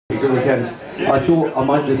Good weekend. I thought I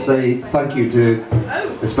might just say thank you to,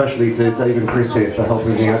 especially to Dave and Chris here for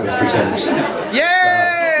helping me out this weekend. Yay!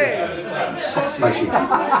 Thank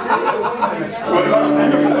you.